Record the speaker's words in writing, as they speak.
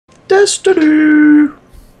Destiny.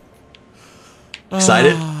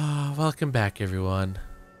 Excited? Welcome back, everyone.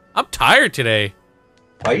 I'm tired today.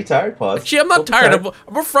 Why are you tired, Pause? Actually, I'm not tired. I'm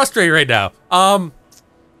more frustrated right now.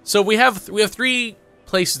 So we have 3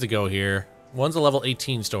 places to go here. One's a level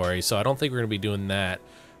 18 story, so I don't think we're gonna be doing that.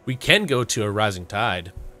 We can go to a Rising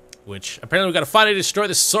Tide, which apparently we gotta find and destroy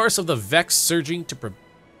the source of the Vex surging to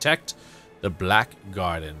protect the Black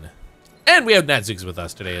Garden. And we have Nadzooks with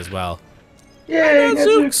us today as well. Yay,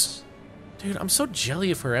 Nadzooks! Dude, I'm so jelly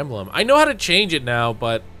of her emblem. I know how to change it now,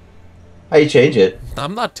 but how you change it?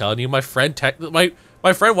 I'm not telling you. My friend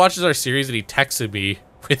my friend watches our series and he texted me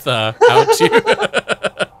with how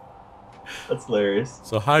to. That's hilarious.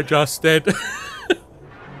 So hi, Justin.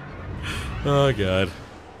 Oh god.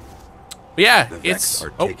 But yeah, the it's Vex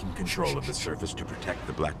are taking control of the surface to protect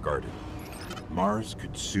the Black Garden. Mars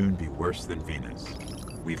could soon be worse than Venus.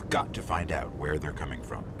 We've got to find out where they're coming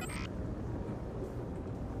from.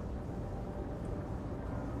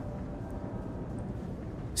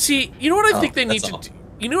 See, you know what I think they need to do?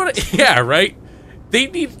 You know what? Yeah, right. They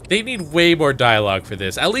need way more dialogue for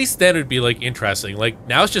this. At least then it'd be like interesting. Like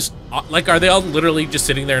now it's just like, are they all literally just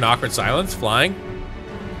sitting there in awkward silence, flying?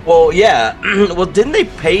 Well, yeah. Well, didn't they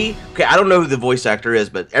pay? Okay, I don't know who the voice actor is,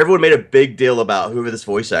 but everyone made a big deal about whoever this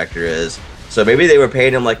voice actor is. So maybe they were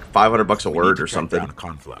paying him like $500 a word or something.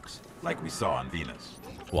 Conflux, like we saw on Venus.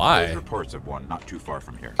 Why? There's reports of one not too far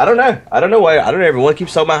from here. I don't know. I don't know why. I don't know. Everyone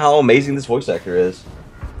keeps talking about how amazing this voice actor is.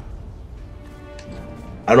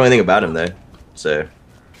 I don't know anything about him though, so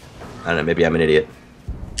I don't know. Maybe I'm an idiot.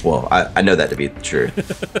 Well, I know that to be true. Do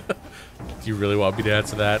you really want me to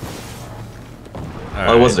answer that?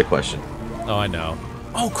 Well, it wasn't a question. Oh, I know.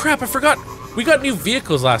 Oh crap! I forgot. We got new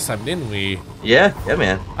vehicles last time, didn't we? Yeah,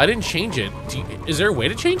 man. I didn't change it. Is there a way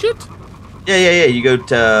to change it? Yeah. You go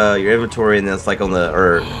to your inventory and then it's like on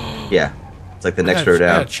the yeah, it's like the next row down.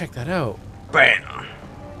 I gotta check that out. Bam.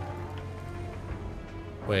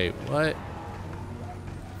 Wait, what?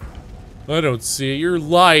 I don't see it. You're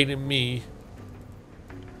lying to me.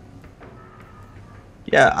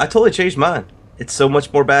 Yeah, I totally changed mine. It's so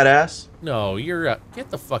much more badass. No, you're get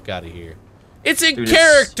the fuck out of here. It's in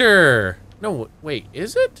character. No, wait,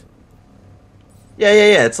 is it? Yeah.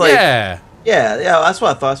 It's like yeah. That's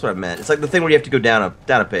what I thought. That's what I meant. It's like the thing where you have to go down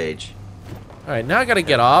a page. All right, now I gotta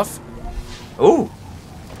get off. Ooh.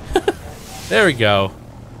 There we go.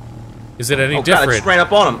 Is it any God, different? I just ran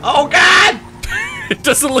up on him. Oh God! It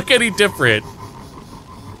doesn't look any different.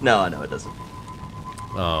 No, it doesn't.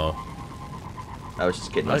 Oh. I was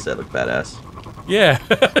just kidding. I said it looked badass. Yeah,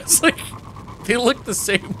 it's like they look the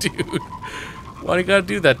same, dude. Why do you gotta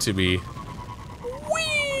do that to me?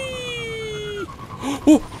 Whee!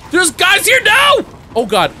 Oh, there's guys here now! Oh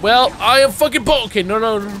god. Well, I am fucking okay.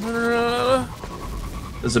 No.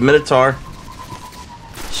 There's a Minotaur.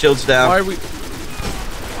 Shields down. Why are we?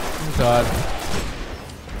 Oh god.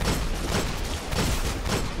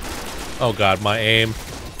 Oh god, my aim.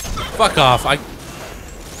 Fuck off.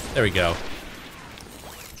 There we go.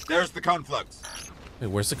 There's the conflux. Wait,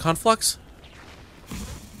 where's the conflux?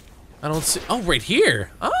 I don't see. Oh, right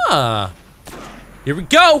here. Ah. Here we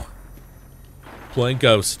go. Playing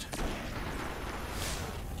Ghost.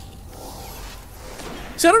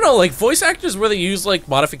 See, I don't know, like voice actors where they use like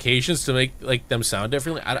modifications to make like them sound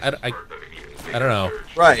differently. I don't know.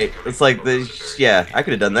 Right. It's like yeah, I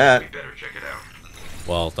could have done that.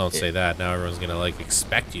 Well, don't say that. Now everyone's gonna like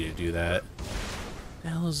expect you to do that. What the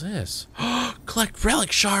hell is this? Collect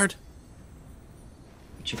relic shard.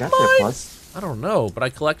 What you got there, Plus? I don't know, but I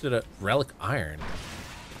collected a relic iron.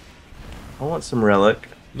 I want some relic.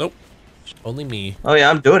 Nope. Only me. Oh yeah,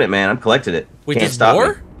 I'm doing it, man. I'm collecting it. Wait, Can't there's stop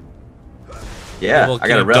more? me. Yeah, well, I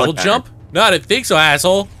got a relic double jump? No, I didn't think so,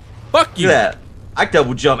 asshole. Fuck you. Look at that. I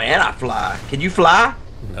double jump and I fly. Can you fly?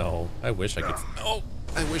 No, I wish I could. Oh,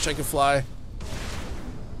 I wish I could fly.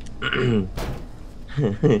 You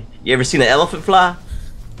ever seen an elephant fly?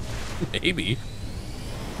 Maybe.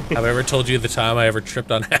 Have I ever told you the time I ever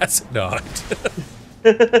tripped on acid? No.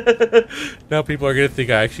 Now people are gonna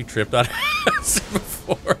think I actually tripped on acid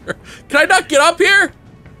before. Can I not get up here?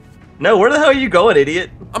 No, where the hell are you going,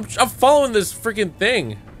 idiot? I'm following this freaking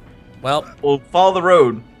thing. Well, follow the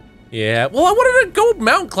road. Yeah. Well, I wanted to go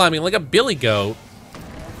mountain climbing like a billy goat.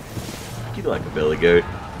 You like a billy goat.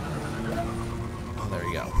 Oh, there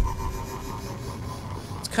we go.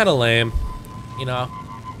 It's kind of lame, you know.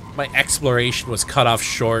 My exploration was cut off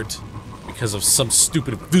short because of some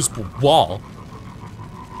stupid invisible wall.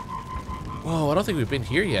 Whoa, I don't think we've been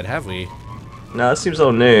here yet, have we? No, it seems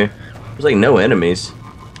all new. There's like no enemies.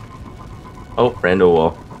 Oh, random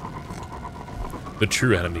wall. The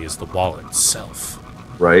true enemy is the wall itself.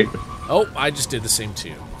 Right. Oh, I just did the same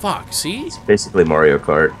too. Fuck, see? It's basically Mario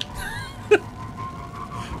Kart.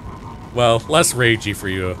 Well, less ragey for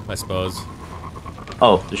you, I suppose.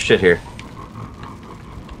 Oh, there's shit here.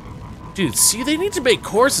 Dude, see, they need to make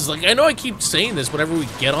courses. Like, I know I keep saying this whenever we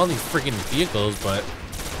get on these freaking vehicles, but...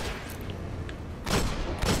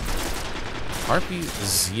 Harpy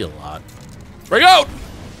Zealot. Break out!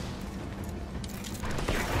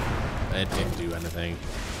 It didn't do anything.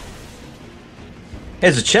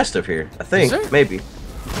 There's a chest up here, I think. Is there? Maybe.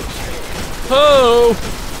 Oh!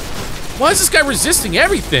 Why is this guy resisting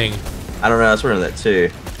everything? I don't know, I was wondering that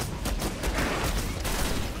too.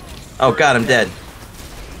 Oh god, I'm dead.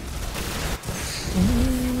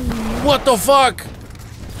 What the fuck?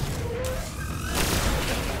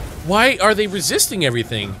 Why are they resisting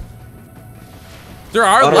everything? They're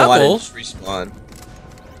our I don't know why they level. just respawn.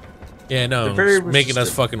 Yeah, no, They're very it's making us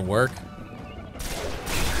resistant. fucking work.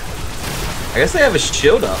 I guess they have a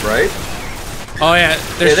shield up, right? Oh yeah,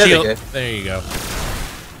 their Yeah, there they shield. go. There you go.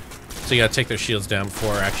 So you gotta take their shields down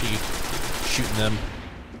before actually shooting them.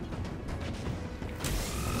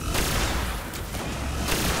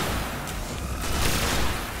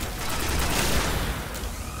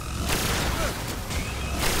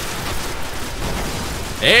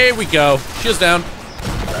 There we go. Shields down.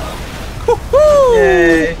 Woohoo!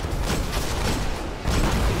 Yay!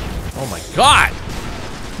 Oh my god!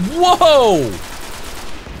 Whoa!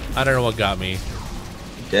 I don't know what got me.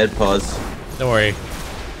 Dead pause. Don't worry.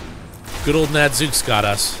 Good old Nadzooks got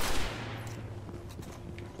us.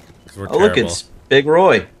 'Cause we're Oh look, terrible. it's Big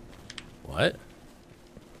Roy. What?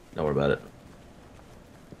 Don't worry about it.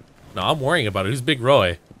 No, I'm worrying about it. Who's Big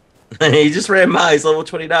Roy? He just ran by. He's level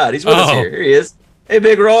 29. He's with us Oh. here. Here he is. Hey,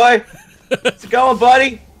 Big Roy. How's it going,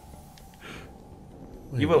 buddy?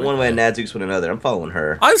 You went one way and Nadzooks went another. I'm following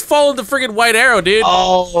her. I was following the friggin' white arrow, dude.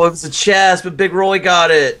 Oh, it was a chest, but Big Roy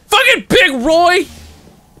got it. Fucking Big Roy!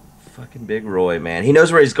 Fucking Big Roy, man. He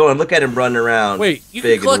knows where he's going. Look at him running around. Wait, you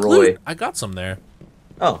Big can collect and Roy. loot. I got some there.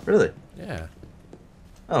 Oh, really? Yeah.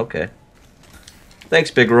 Oh, okay.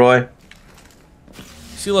 Thanks, Big Roy.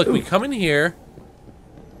 See, look, we come in here,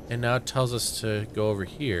 and now it tells us to go over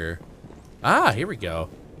here. Ah, here we go.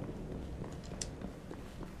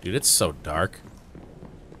 Dude, it's so dark.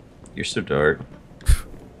 You're so dark.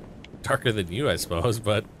 Darker than you, I suppose,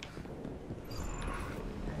 but...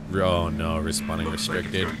 Oh no, respawning Looks like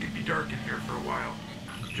restricted. it's going to be dark in here for a while.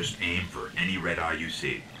 Just aim for any red eye you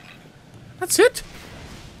see. That's it?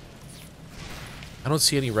 I don't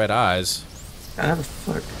see any red eyes. Ah, the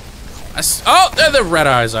fuck. Oh, there the red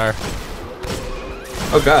eyes are.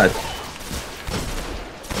 Oh, God.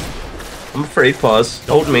 I'm afraid. Pause.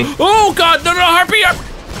 Hold me. Oh god, no, Harpy!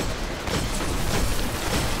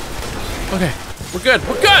 Okay, we're good,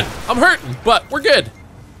 we're good! I'm hurting, but we're good.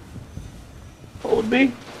 Hold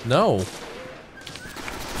me. No.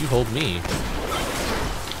 You hold me.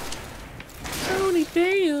 Tony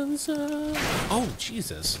Danza. Oh,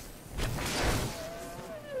 Jesus.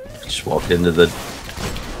 Just walked into the...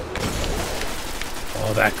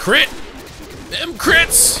 Oh, that crit! Them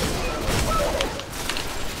crits!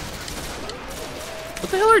 What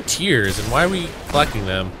the hell are tears, and why are we collecting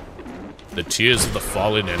them? The tears of the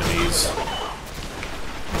fallen enemies.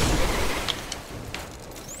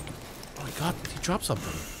 Oh my god, he dropped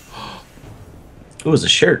something. It was a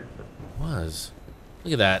shirt. It was.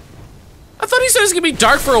 Look at that. I thought he said it was gonna be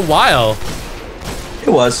dark for a while. It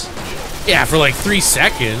was. Yeah, for like 3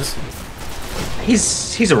 seconds.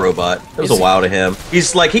 He's a robot. It was Is a wow to him.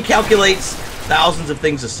 He's like, he calculates thousands of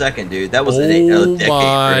things a second, dude. That was a Oh decade.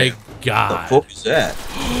 my What the god. fuck is that?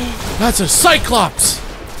 That's a Cyclops!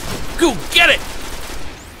 Go get it!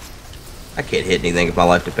 I can't hit anything if my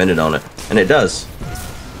life depended on it. And it does.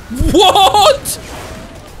 What?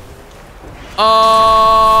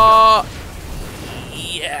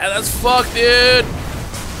 Yeah, that's fucked, dude.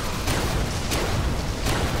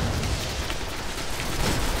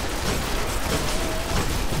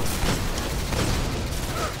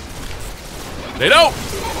 They don't.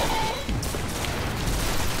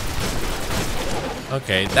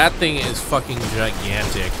 Okay, that thing is fucking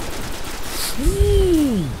gigantic.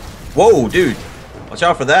 Ooh, Whoa, dude. Watch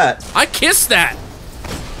out for that. I kissed that.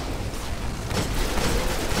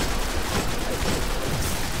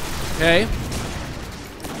 Okay.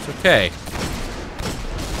 It's okay.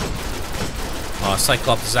 Oh,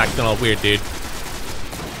 Cyclops is acting all weird, dude.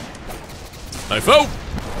 Knife out!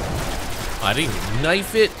 I didn't even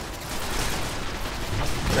knife it.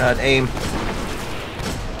 God, aim.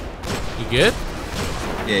 You good?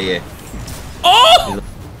 Yeah, yeah. Oh!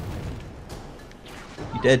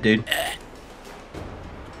 You dead, dude.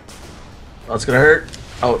 Oh, it's gonna hurt.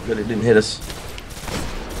 Oh, good, it didn't hit us.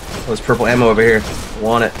 Oh, there's purple ammo over here.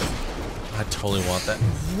 Want it. I totally want that.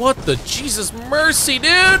 What the Jesus mercy,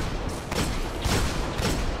 dude?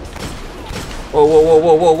 Whoa, whoa, whoa,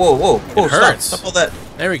 whoa, whoa, whoa, whoa. Whoa, It hurts. Stop all that.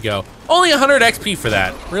 There we go. Only 100 XP for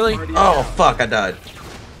that. Really? Oh, fuck, I died.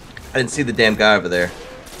 I didn't see the damn guy over there.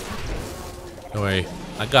 Don't worry.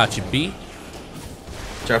 I got you, B.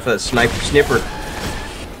 Watch out for that snipper.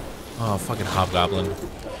 Oh, fucking hobgoblin.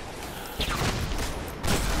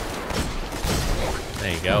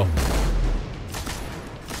 There you go.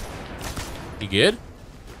 You good?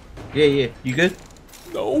 Yeah, yeah. You good?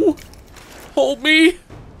 No. Hold me.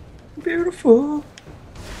 Beautiful.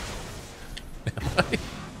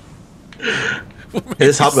 Hey,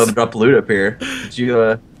 this hobgoblin dropped loot up here. Did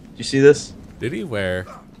you see this? Did he? Where?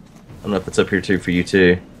 I don't know if it's up here too for you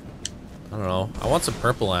too. I don't know. I want some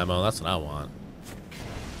purple ammo. That's what I want.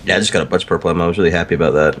 Yeah, I just got a bunch of purple ammo. I was really happy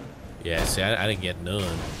about that. Yeah, see, I didn't get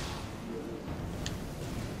none.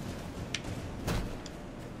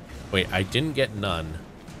 Wait, I didn't get none.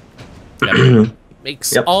 That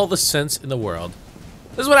makes all the sense in the world.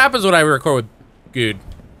 This is what happens when I record with Good.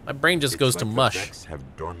 My brain just goes to mush.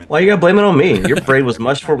 Why you gotta blame it on me? Your brain was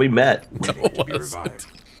mush before we met. No, it wasn't.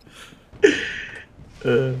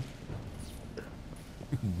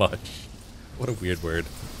 Much. What a weird word.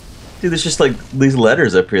 Dude, there's just like these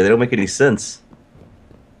letters up here. They don't make any sense.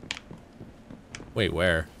 Wait,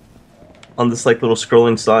 where? On this like little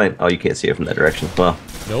scrolling sign. Oh, you can't see it from that direction. Well,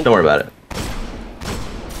 Nope. don't worry about it.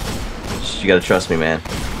 Just, you gotta trust me, man.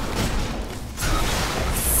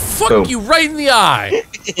 Fuck Boom. you right in the eye!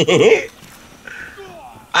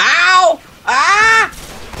 Ow! Ah!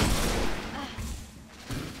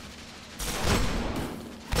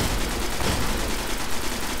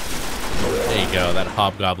 There you go, that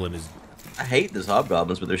hobgoblin is... I hate those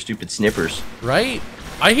hobgoblins with their stupid snippers. Right?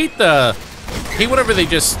 I hate whenever they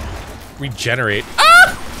just regenerate.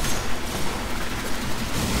 Ah!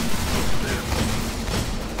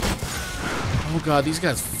 Oh god, these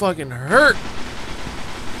guys fucking hurt!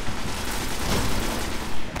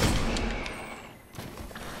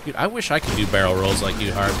 Dude, I wish I could do barrel rolls like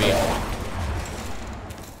you, Harvey.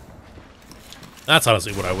 That's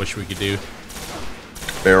honestly what I wish we could do.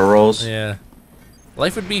 Barrel rolls. Yeah.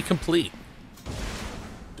 Life would be complete.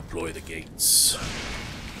 Deploy the gates.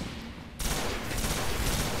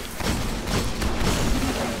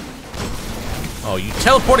 Oh, you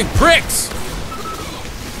teleporting pricks!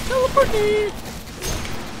 Teleporting!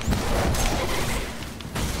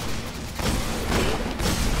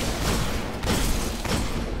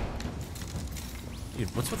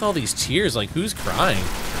 Dude, what's with all these tears? Like, who's crying?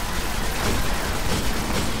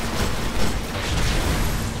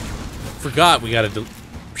 Forgot we gotta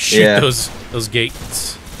shoot those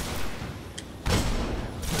gates.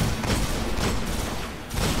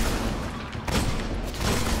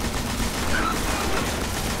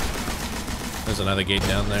 There's another gate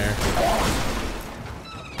down there.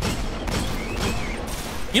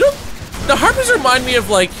 You know, the harpies remind me of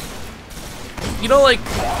like, you know, like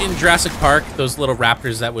in Jurassic Park, those little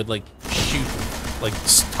raptors that would like shoot like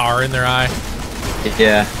tar in their eye.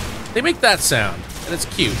 Yeah. They make that sound, and it's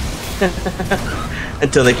cute.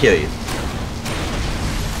 Until they kill you.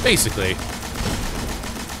 Basically.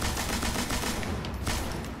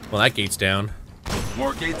 Well, that gate's down.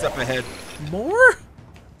 More gates up ahead. More?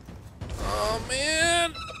 Oh,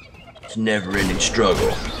 man. It's a never-ending struggle.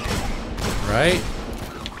 Right?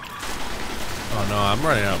 Oh, no, I'm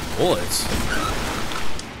running out of bullets.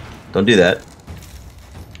 Don't do that.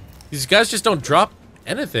 These guys just don't drop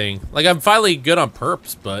anything. Like, I'm finally good on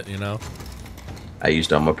perps, but, you know. I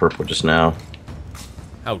used all my purple just now.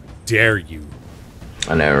 How dare you?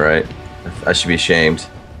 I know, right? I should be ashamed.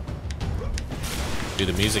 Dude,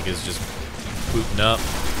 the music is just booting up.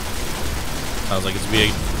 Sounds like it's gonna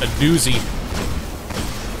be a doozy.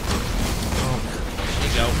 Oh, there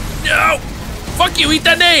you go. No! Fuck you, eat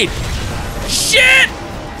that nade! Shit!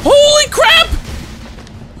 Holy crap!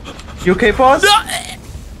 You okay, Pause? No!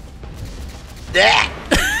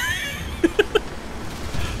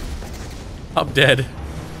 I'm dead.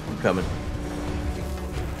 I'm coming.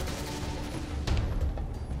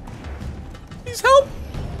 Please help!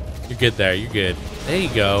 You're good there, you're good. There you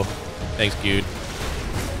go. Thanks, dude.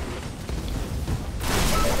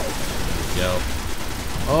 Go.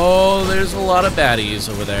 Oh, there's a lot of baddies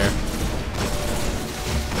over there.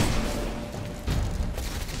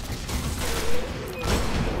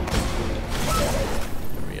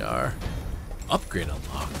 Here we are. Upgrade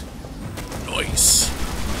unlocked. Nice.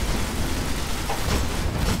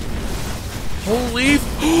 Holy...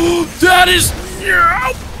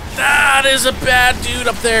 That is a bad dude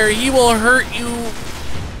up there. He will hurt you,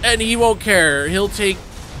 and he won't care. He'll take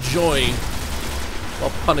joy.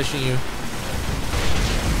 while punishing you.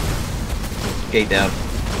 Gate down.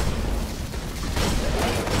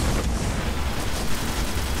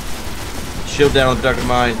 Shield down on the Dark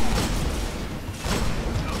Mine.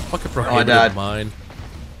 Fucking I prohibited died. mine.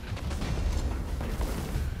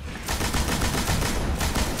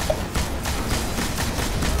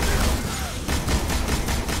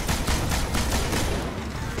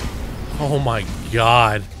 Oh my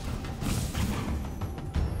god.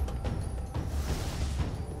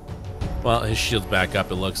 Well, his shield's back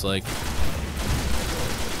up, it looks like.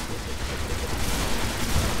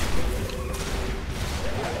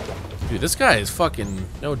 Dude, this guy is fucking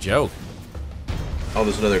no joke. Oh,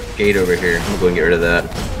 there's another gate over here. I'm going to get rid of that.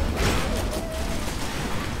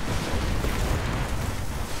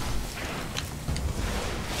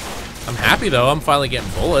 I'm happy though, I'm finally getting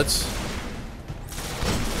bullets.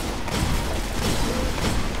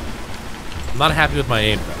 I'm not happy with my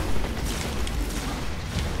aim though.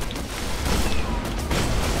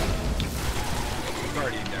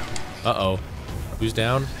 Uh-oh. Who's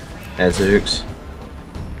down? Azooks.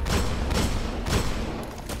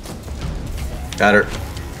 Got her.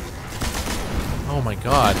 Oh my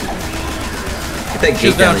god. Get that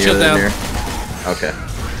Shield gate down, down, shield down. there. Okay.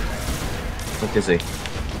 Look is he?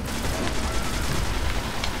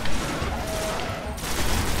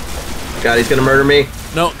 God, he's gonna murder me.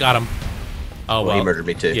 No, got him. Oh, Well, well. he murdered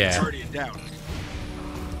me too. Yeah. Guardian down.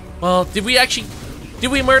 Well, did we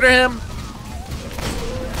murder him?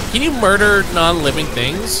 Can you murder non-living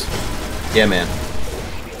things? Yeah, man.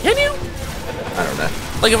 Can you? I don't know.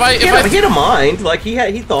 Like if He had a mind. Like he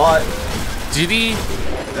thought. did he?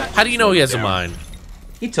 How do you know he has a mind?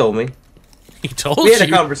 He told me. He told We had a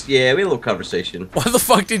you. conversation. Yeah, we had a little conversation. Why the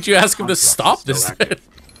fuck did you ask him to stop this? Still active.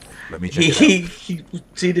 Let me check He it out.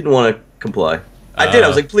 he didn't want to comply. I did. I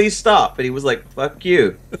was like, please stop. And he was like, fuck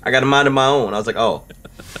you. I got a mind of my own. I was like, oh,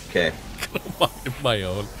 okay. Mind my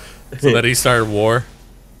own. So then he started war.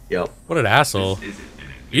 Yep. What an asshole.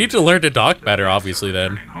 You need to learn to talk better, obviously.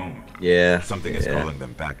 Then. Home. Yeah. Something is yeah. calling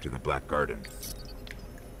them back to the Black Garden.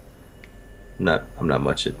 I'm not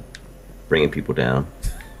much at bringing people down.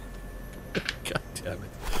 God damn it.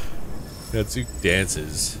 Natsuki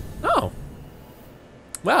dances. Oh.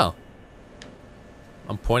 Well.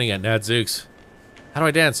 I'm pointing at Nadzooks. How do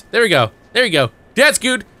I dance? There we go. There you go. Dance,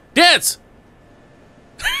 good. Dance!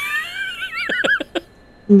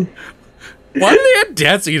 Why do they have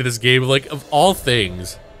dancing in this game? Like, of all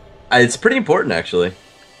things. It's pretty important, actually.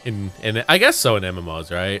 In I guess so in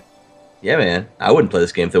MMOs, right? Yeah, man. I wouldn't play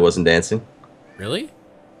this game if there wasn't dancing. Really?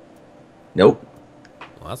 Nope.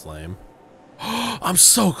 Well, that's lame. I'm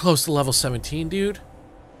so close to level 17, dude.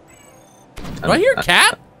 Do I hear a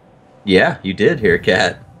cat? Yeah, you did hear a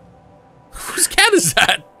cat. Whose cat is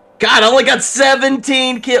that? God, I only got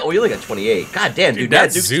 17 kills. Oh, you only got 28. God damn, dude.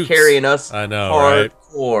 that's That Duke's Zeus. carrying us. I know, right?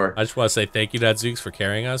 hardcore. I just want to say thank you, Nadzooks, for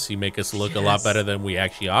carrying us. You make us look a lot better than we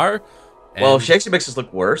actually are. Well, And- she actually makes us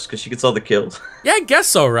look worse because she gets all the kills. yeah, I guess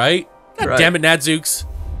so, right? God Right. damn it, Nadzooks.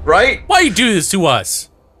 Right? Why you do this to us?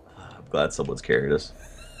 I'm glad someone's carried us.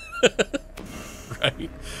 Right?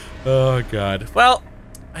 Oh, God. Well,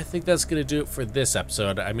 I think that's going to do it for this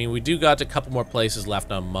episode. I mean, we do got a couple more places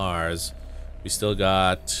left on Mars. We still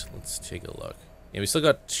got... Let's take a look. Yeah, we still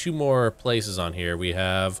got 2 more places on here. We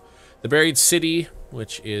have the Buried City,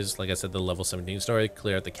 which is, like I said, the level 17 story.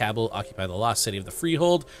 Clear out the Cabal, occupy the lost city of the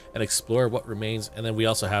Freehold, and explore what remains. And then we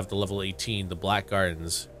also have the level 18, the Black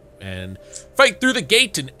Gardens. And fight through the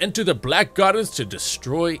gate and enter the Black Gardens to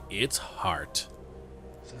destroy its heart.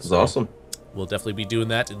 This is awesome. We'll definitely be doing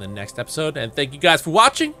that in the next episode. And thank you guys for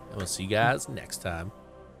watching, and we'll see you guys next time.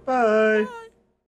 Bye. Bye.